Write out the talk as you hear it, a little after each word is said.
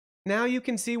Now you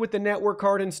can see with the network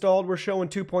card installed, we're showing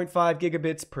 2.5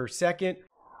 gigabits per second.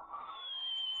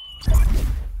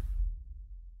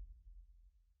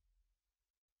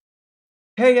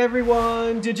 Hey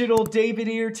everyone, Digital David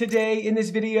here. Today in this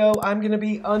video, I'm going to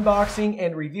be unboxing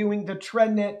and reviewing the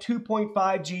TRENDnet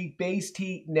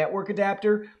 2.5GBASE-T network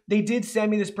adapter. They did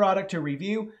send me this product to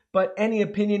review, but any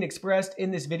opinion expressed in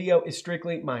this video is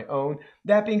strictly my own.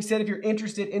 That being said, if you're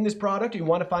interested in this product or you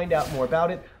want to find out more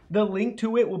about it, the link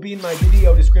to it will be in my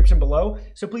video description below.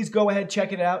 So please go ahead,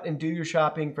 check it out, and do your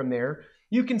shopping from there.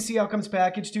 You can see how it comes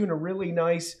packaged to in a really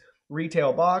nice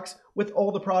retail box with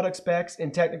all the product specs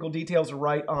and technical details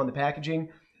right on the packaging.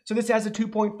 So this has a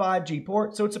 2.5G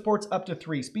port, so it supports up to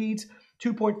 3 speeds,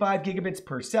 2.5 gigabits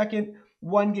per second,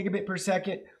 1 gigabit per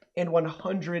second, and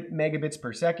 100 megabits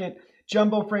per second.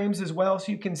 Jumbo frames as well, so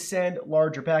you can send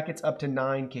larger packets up to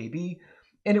 9 KB.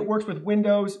 And it works with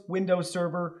Windows, Windows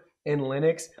Server, and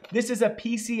Linux. This is a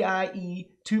PCIe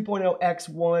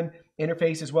 2.0x1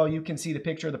 interface as well. You can see the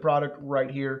picture of the product right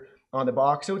here on the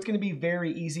box. So it's going to be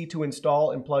very easy to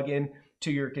install and plug in to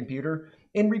your computer.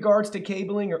 In regards to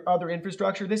cabling or other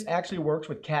infrastructure, this actually works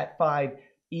with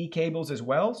Cat5e cables as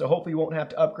well. So hopefully you won't have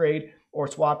to upgrade or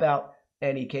swap out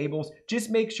any cables. Just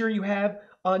make sure you have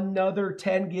another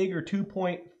 10 gig or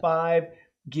 2.5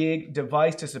 gig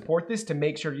device to support this to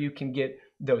make sure you can get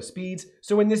those speeds.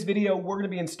 So in this video, we're going to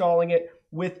be installing it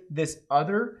with this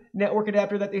other network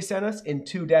adapter that they sent us in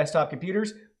 2 desktop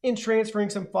computers and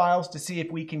transferring some files to see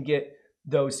if we can get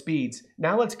those speeds.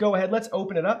 Now let's go ahead, let's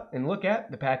open it up and look at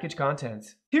the package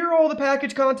contents. Here are all the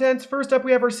package contents. First up,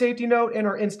 we have our safety note and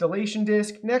our installation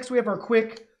disk. Next, we have our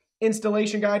quick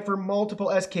installation guide for multiple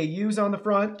SKUs on the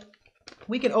front.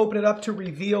 We can open it up to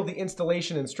reveal the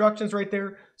installation instructions right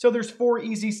there. So there's 4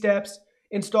 easy steps.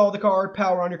 Install the card,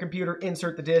 power on your computer,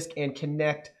 insert the disk, and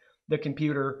connect the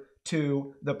computer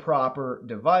to the proper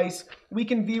device. We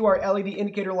can view our LED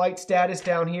indicator light status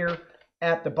down here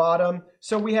at the bottom.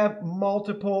 So we have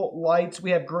multiple lights.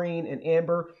 We have green and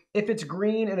amber. If it's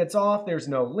green and it's off, there's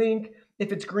no link.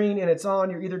 If it's green and it's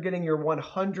on, you're either getting your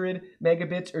 100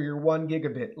 megabits or your 1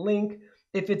 gigabit link.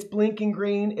 If it's blinking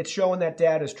green, it's showing that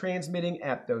data is transmitting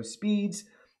at those speeds.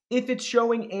 If it's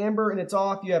showing amber and it's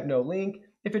off, you have no link.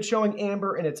 If it's showing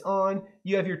amber and it's on,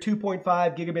 you have your 2.5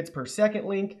 gigabits per second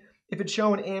link. If it's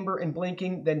showing amber and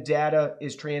blinking, then data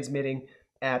is transmitting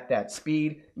at that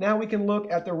speed. Now we can look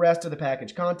at the rest of the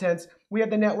package contents. We have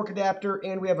the network adapter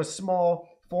and we have a small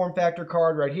form factor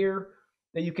card right here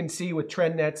that you can see with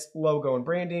TRENDnet's logo and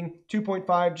branding,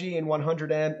 2.5G and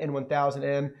 100M and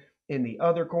 1000M in the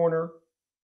other corner.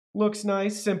 Looks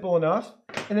nice, simple enough.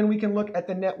 And then we can look at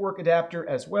the network adapter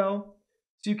as well.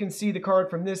 So you can see the card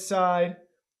from this side.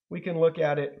 We can look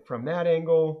at it from that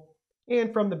angle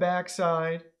and from the back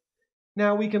side.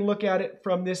 Now we can look at it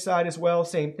from this side as well.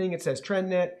 Same thing. It says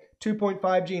TRENDnet,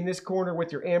 2.5G in this corner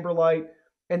with your amber light.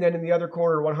 And then in the other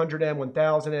corner, 100M,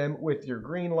 1000M with your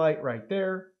green light right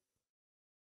there.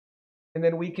 And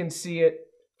then we can see it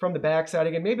from the back side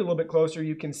again, maybe a little bit closer.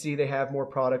 You can see they have more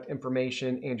product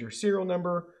information and your serial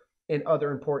number and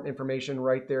other important information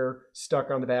right there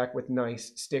stuck on the back with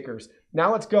nice stickers.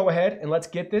 Now let's go ahead and let's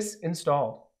get this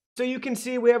installed. So you can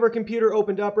see we have our computer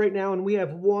opened up right now and we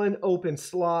have one open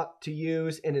slot to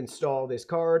use and install this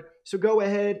card. So go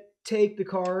ahead, take the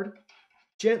card,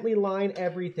 gently line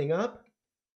everything up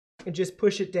and just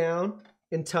push it down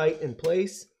and tight in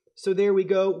place. So there we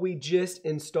go, we just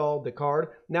installed the card.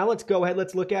 Now let's go ahead,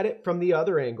 let's look at it from the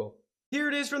other angle. Here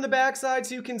it is from the back side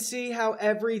so you can see how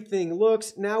everything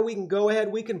looks. Now we can go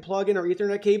ahead, we can plug in our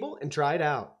Ethernet cable and try it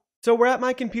out. So we're at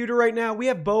my computer right now. We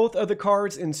have both of the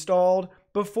cards installed.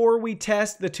 Before we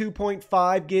test the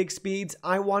 2.5 gig speeds,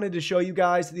 I wanted to show you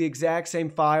guys the exact same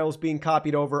files being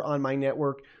copied over on my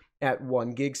network at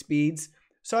 1 gig speeds.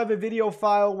 So I have a video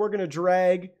file we're going to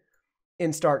drag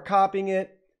and start copying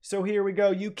it. So here we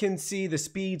go. You can see the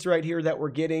speeds right here that we're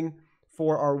getting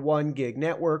for our 1 gig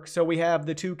network. So we have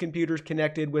the 2 computers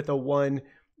connected with a 1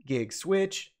 gig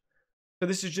switch. So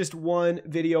this is just one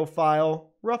video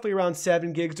file, roughly around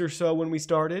 7 gigs or so when we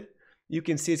started. You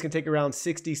can see it's going to take around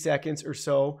 60 seconds or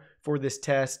so for this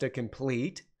test to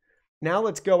complete. Now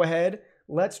let's go ahead.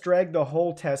 Let's drag the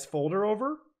whole test folder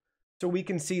over so we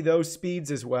can see those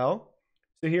speeds as well.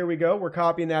 So here we go. We're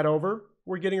copying that over.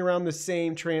 We're getting around the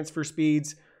same transfer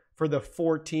speeds for the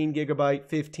 14 gigabyte,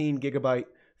 15 gigabyte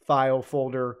file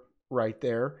folder right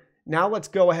there. Now let's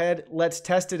go ahead. Let's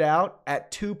test it out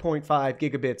at 2.5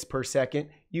 gigabits per second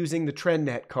using the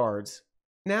TRENDnet cards.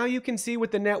 Now you can see with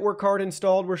the network card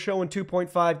installed, we're showing 2.5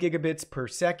 gigabits per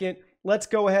second. Let's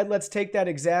go ahead, let's take that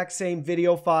exact same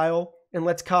video file and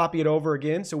let's copy it over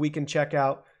again so we can check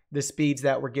out the speeds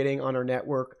that we're getting on our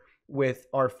network with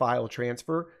our file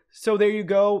transfer. So there you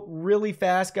go. Really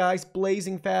fast, guys.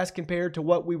 Blazing fast compared to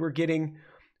what we were getting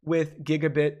with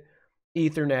gigabit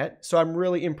Ethernet. So I'm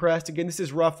really impressed. Again, this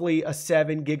is roughly a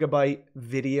 7 GB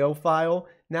video file.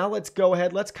 Now let's go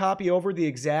ahead. Let's copy over the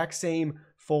exact same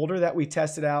folder that we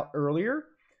tested out earlier.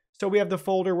 So we have the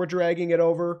folder. We're dragging it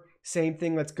over. Same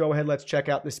thing. Let's go ahead. Let's check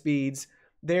out the speeds.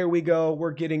 There we go.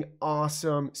 We're getting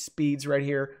awesome speeds right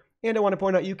here. And I want to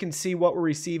point out, you can see what we're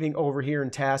receiving over here in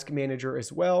Task Manager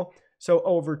as well. So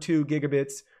over 2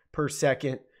 gigabits per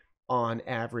second on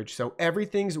average. So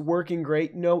everything's working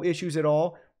great. No issues at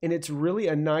all. And it's really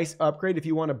a nice upgrade if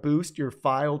you want to boost your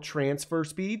file transfer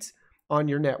speeds on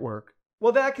your network.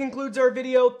 Well, that concludes our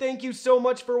video. Thank you so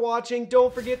much for watching.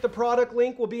 Don't forget the product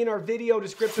link will be in our video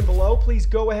description below. Please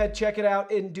go ahead, check it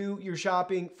out, and do your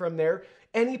shopping from there.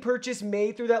 Any purchase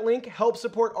made through that link helps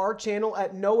support our channel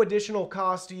at no additional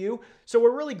cost to you. So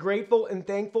we're really grateful and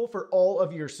thankful for all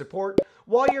of your support.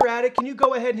 While you're at it, can you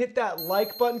go ahead and hit that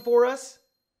like button for us?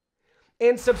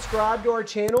 And subscribe to our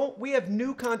channel. We have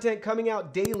new content coming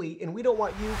out daily, and we don't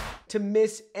want you to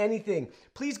miss anything.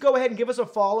 Please go ahead and give us a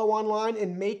follow online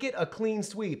and make it a clean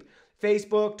sweep.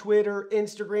 Facebook, Twitter,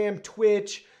 Instagram,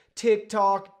 Twitch,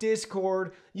 TikTok,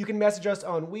 Discord. You can message us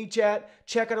on WeChat,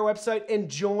 check out our website, and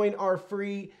join our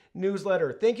free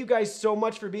newsletter. Thank you guys so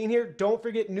much for being here. Don't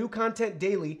forget, new content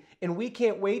daily, and we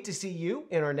can't wait to see you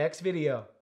in our next video.